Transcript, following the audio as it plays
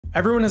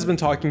Everyone has been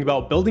talking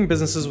about building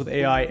businesses with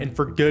AI, and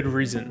for good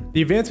reason.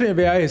 The advancement of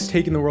AI has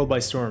taken the world by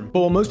storm. But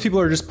while most people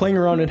are just playing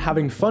around and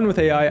having fun with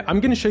AI, I'm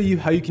going to show you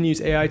how you can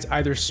use AI to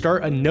either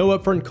start a no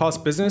upfront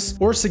cost business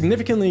or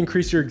significantly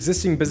increase your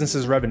existing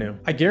business's revenue.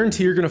 I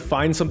guarantee you're going to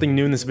find something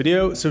new in this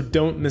video, so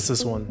don't miss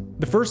this one.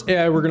 The first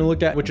AI we're going to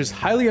look at, which is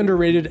highly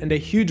underrated and a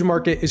huge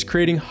market, is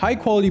creating high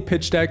quality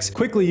pitch decks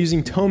quickly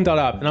using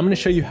Tome.app, and I'm going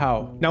to show you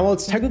how. Now, while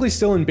it's technically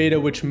still in beta,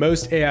 which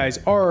most AIs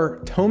are,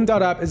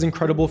 Tome.app is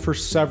incredible for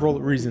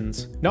several reasons.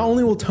 Not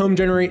only will Tome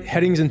generate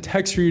headings and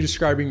text for you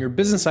describing your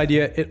business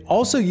idea, it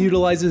also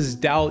utilizes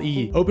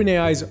DALL-E,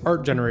 OpenAI's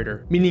art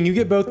generator, meaning you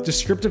get both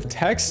descriptive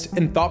text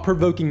and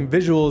thought-provoking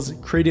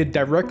visuals created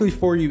directly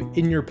for you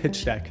in your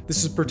pitch deck.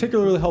 This is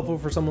particularly helpful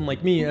for someone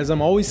like me, as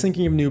I'm always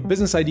thinking of new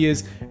business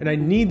ideas and I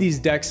need these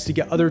decks to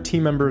get other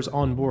team members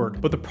on board.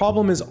 But the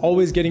problem is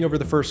always getting over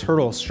the first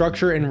hurdle,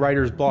 structure and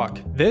writer's block.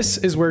 This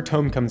is where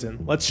Tome comes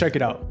in. Let's check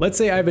it out. Let's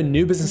say I have a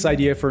new business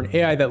idea for an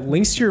AI that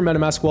links to your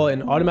MetaMask wallet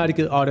and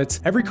automatically audits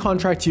every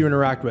contract you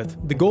interact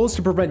with. The goal is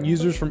to prevent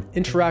users from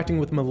interacting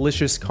with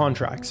malicious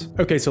contracts.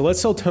 Okay, so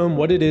let's tell Tome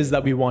what it is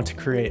that we want to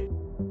create.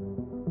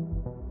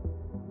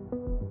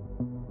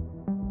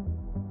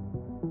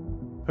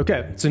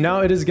 Okay, so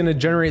now it is going to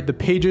generate the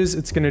pages,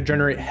 it's going to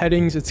generate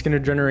headings, it's going to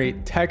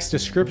generate text,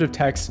 descriptive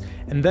text,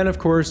 and then of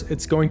course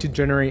it's going to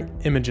generate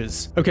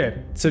images.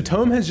 Okay, so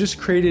Tome has just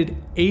created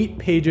 8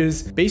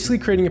 pages, basically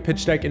creating a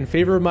pitch deck in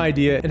favor of my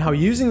idea and how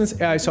using this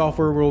AI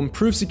software will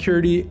improve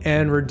security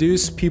and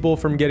reduce people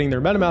from getting their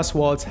MetaMask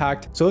wallets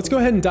hacked. So let's go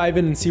ahead and dive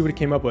in and see what it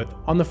came up with.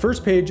 On the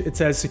first page, it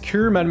says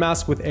secure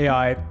MetaMask with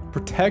AI,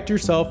 protect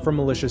yourself from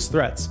malicious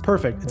threats.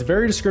 Perfect. It's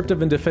very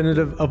descriptive and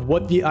definitive of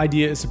what the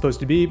idea is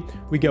supposed to be.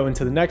 We go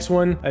into the next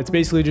one. It's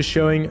basically just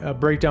showing a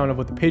breakdown of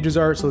what the pages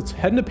are. So let's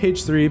head into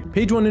page 3.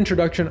 Page 1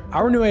 introduction.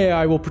 Our new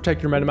AI will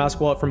protect your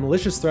MetaMask wallet from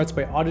malicious threats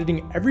by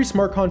auditing every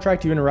smart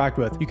contract you interact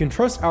with. You can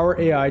trust our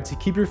AI to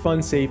keep your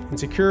funds safe and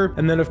secure.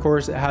 And then of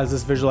course it has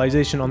this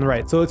visualization on the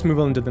right. So let's move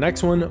on to the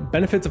next one.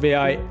 Benefits of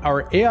AI.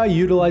 Our AI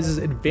utilizes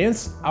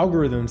advanced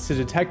algorithms to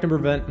detect and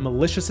prevent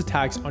malicious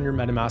attacks on your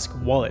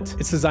MetaMask wallet.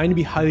 It's designed to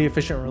be highly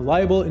efficient and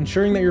reliable,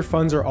 ensuring that your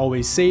funds are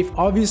always safe.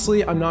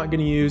 Obviously, I'm not going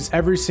to use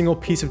every single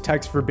piece of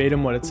text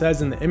verbatim what it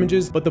says in the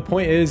images, but the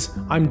point is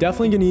I'm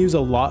definitely going to use a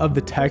lot of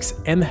the text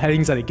and the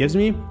headings that it gives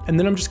me, and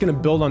then I'm just going to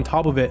build on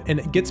top of it, and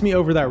it gets me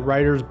over that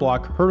writer's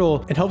block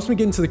hurdle and helps me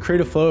get into the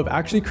creative flow of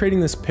actually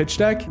creating this pitch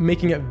deck,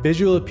 making it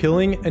visually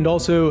appealing and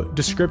also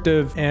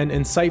descriptive and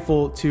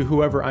insightful to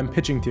whoever I'm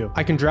pitching to.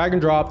 I can drag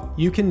and drop.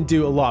 You can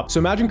do a lot. So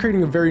imagine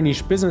creating a very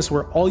niche business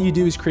where all you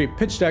do is create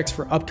pitch decks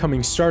for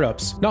upcoming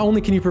startups. Not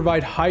only can you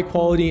provide high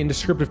quality and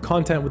descriptive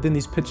content within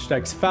these pitch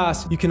decks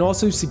fast, you can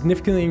also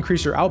significantly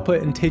increase your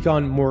output and take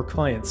on more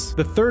clients.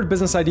 The third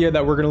business idea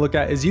that we're going to look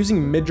at is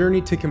using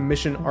Midjourney to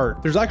commission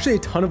art. There's actually a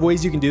ton of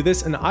ways you can do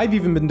this, and I've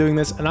even been doing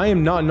this, and I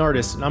am not an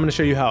artist, and I'm going to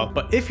show you how.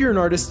 But if you're an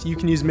artist, you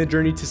can use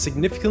Midjourney to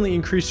significantly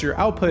increase your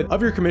output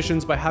of your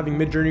commissions by having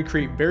Midjourney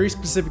create very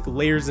specific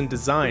layers and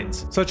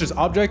designs, such as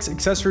objects,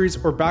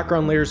 accessories, or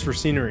background layers for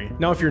scenery.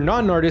 Now, if you're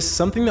not an artist,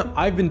 something that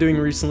I've been doing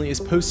recently is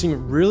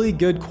posting really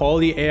good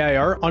quality AI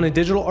art on a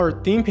digital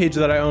art theme page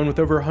that I own with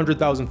over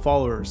 100,000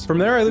 followers. From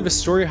there, I leave a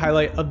story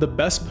highlight of the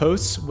best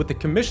posts with the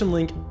commission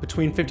link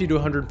between $50 to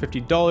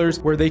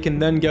 $150, where they can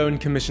then go and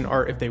commission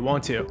art if they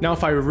want to. Now,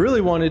 if I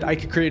really wanted, I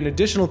could create an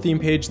additional theme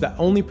page that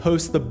only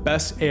posts the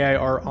best AI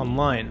art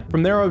online.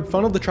 From there, I would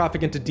funnel the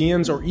traffic into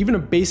DMs or even a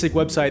basic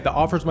website that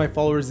offers my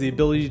followers the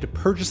ability to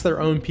purchase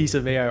their own piece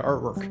of AI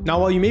artwork. Now,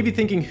 while you may be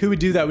thinking who would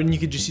do that when you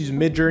could just use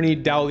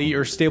Midjourney, DALL-E,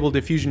 or Stable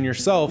Diffusion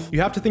yourself,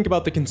 you have to think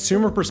about the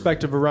consumer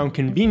perspective around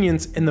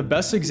convenience, and the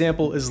best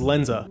example is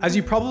Lensa. As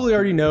you probably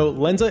already know,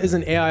 Lensa is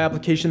an AI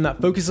application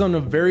that focuses on a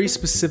very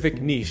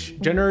specific niche,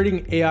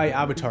 generating AI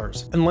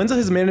avatars. And Lensa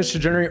has managed to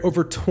generate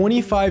over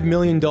 $25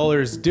 million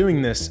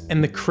doing this.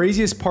 And the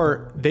craziest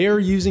part, they are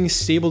using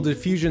Stable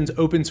Diffusion's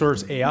open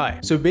source AI.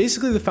 So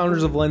basically the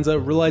founders of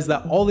Lensa realized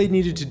that all they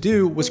needed to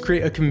do was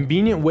create a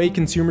convenient way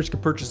consumers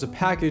could purchase a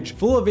package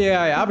full of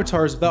AI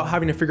avatars without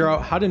having to figure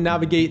out how to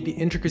navigate the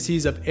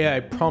intricacies of AI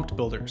prompt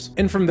builders.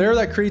 And from there,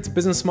 that creates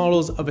business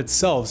models of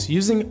itself,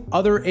 using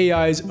other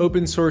AI's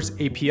open source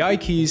API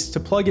keys to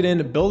plug it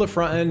in, build a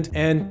front end,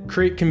 and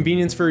create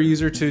convenience for a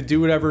user to do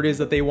whatever it is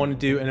that they want to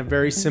do in a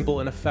very simple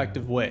and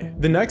effective way.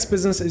 The next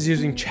business is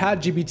using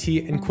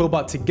ChatGPT and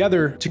Quillbot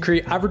together to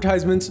create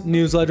advertisements,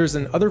 newsletters,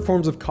 and other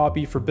forms of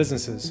copy for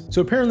businesses.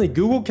 So apparently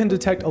Google can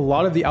detect a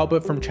lot of the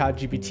output from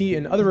ChatGPT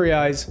and other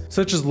AIs,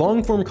 such as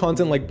long form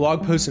content like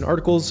blog posts and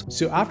articles.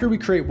 So after we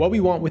create what we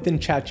want within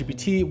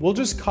ChatGPT, we'll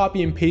just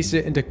copy and paste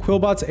it into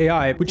Quillbot's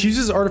AI, which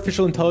uses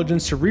artificial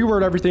intelligence to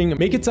reword everything,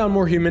 make it sound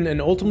more human,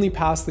 and ultimately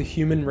pass the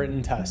human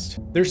written test.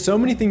 There's so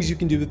many things you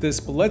can do with this,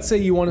 but let's say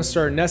you want to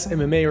start an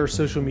SMMA or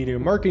social media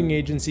marketing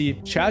agency,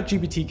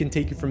 ChatGPT can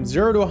take you from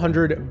 0 to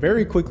 100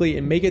 very quickly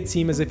and make it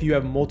seem as if you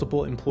have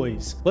multiple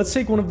employees. Let's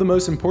take one of the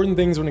most important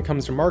things when it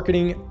comes to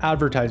marketing,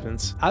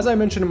 advertisements. As I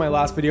mentioned in my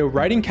last video,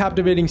 writing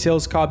captivating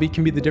sales copy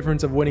can be the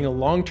difference of winning a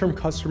long-term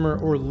customer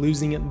or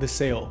losing the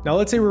sale. Now,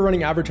 let's say we're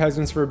running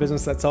advertisements for a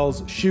business that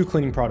sells shoe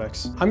cleaning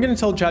products. I'm going to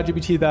tell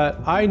ChatGPT that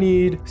I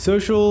need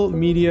social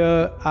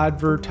media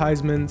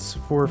advertisements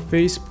for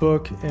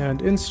Facebook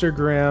and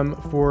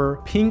Instagram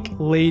for Pink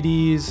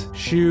Ladies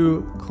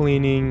shoe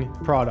cleaning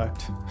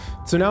product.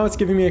 So now it's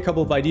giving me a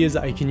couple of ideas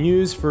that I can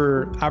use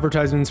for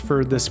advertisements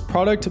for this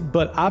product,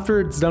 but after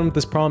it's done with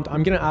this prompt,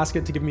 I'm gonna ask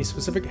it to give me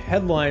specific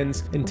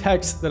headlines and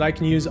text that I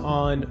can use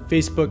on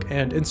Facebook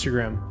and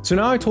Instagram. So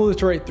now I told it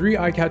to write 3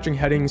 eye-catching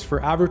headings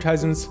for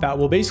advertisements that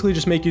will basically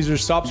just make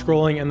users stop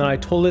scrolling, and then I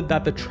told it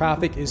that the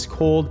traffic is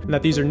cold and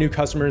that these are new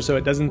customers, so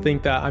it doesn't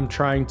think that I'm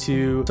trying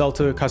to sell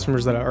to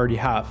customers that I already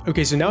have.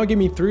 Okay, so now give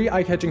me 3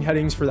 eye-catching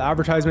headings for the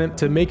advertisement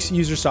to make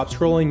users stop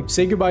scrolling.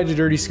 Say goodbye to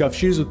dirty scuffed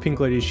shoes with Pink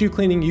Lady shoe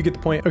cleaning. You get the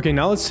point. Okay,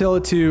 now let's tell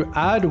it to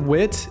add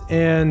wit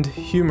and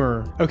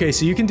humor. Okay,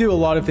 so you can do a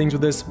lot of things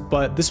with this,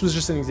 but this was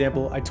just an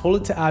example. I told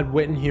it to add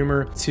wit and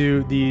humor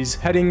to these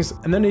headings,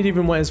 and then it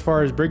even went as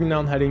far as breaking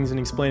down headings and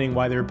explaining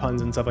why they're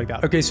puns and stuff like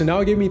that. Okay, so now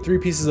it gave me 3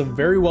 pieces of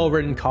very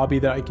well-written copy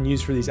that I can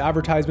use for these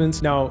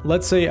advertisements. Now,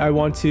 let's say I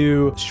want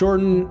to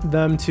shorten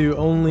them to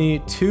only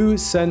 2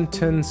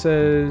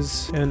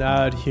 sentences and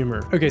add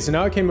humor. Okay, so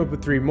now I came up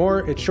with 3 more.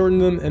 It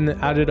shortened them and then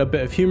added a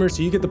bit of humor,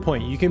 so you get the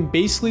point. You can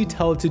basically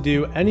tell it to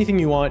do anything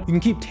you want. You can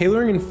keep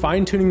tailoring and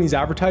fine-tuning these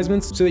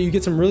advertisements so that you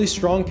get some really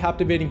strong,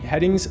 captivating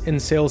headings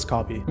and sales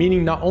copy.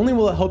 Meaning, not only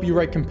will it help you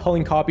write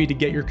compelling copy to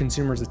get your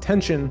consumers'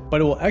 attention,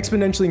 but it will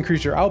exponentially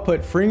increase your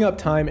output, freeing up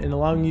time and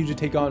allowing you to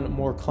take on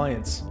more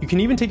clients. You can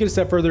even take it a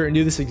step further and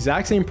do this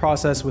exact same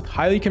process with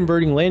highly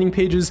converting landing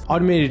pages,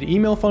 automated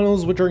email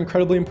funnels, which are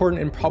incredibly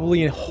important and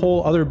probably a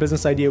whole other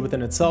business idea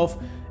within itself,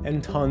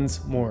 and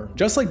tons more.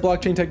 Just like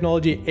blockchain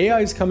technology,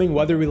 AI is coming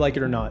whether we like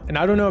it or not. And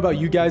I don't know about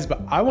you guys,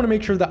 but I want to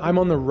make sure that I'm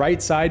on the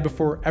right side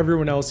before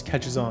everyone else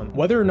catches on.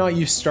 Whether or not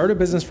you start a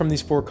business from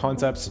these 4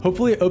 concepts,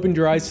 hopefully it opened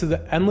your eyes to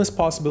the endless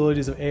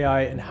possibilities of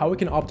AI and how it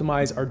can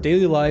optimize our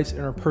daily lives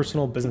and our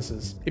personal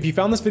businesses. If you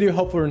found this video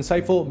helpful or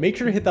insightful, make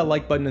sure to hit that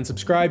like button and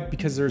subscribe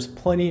because there's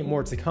plenty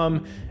more to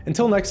come.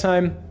 Until next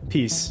time,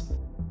 peace.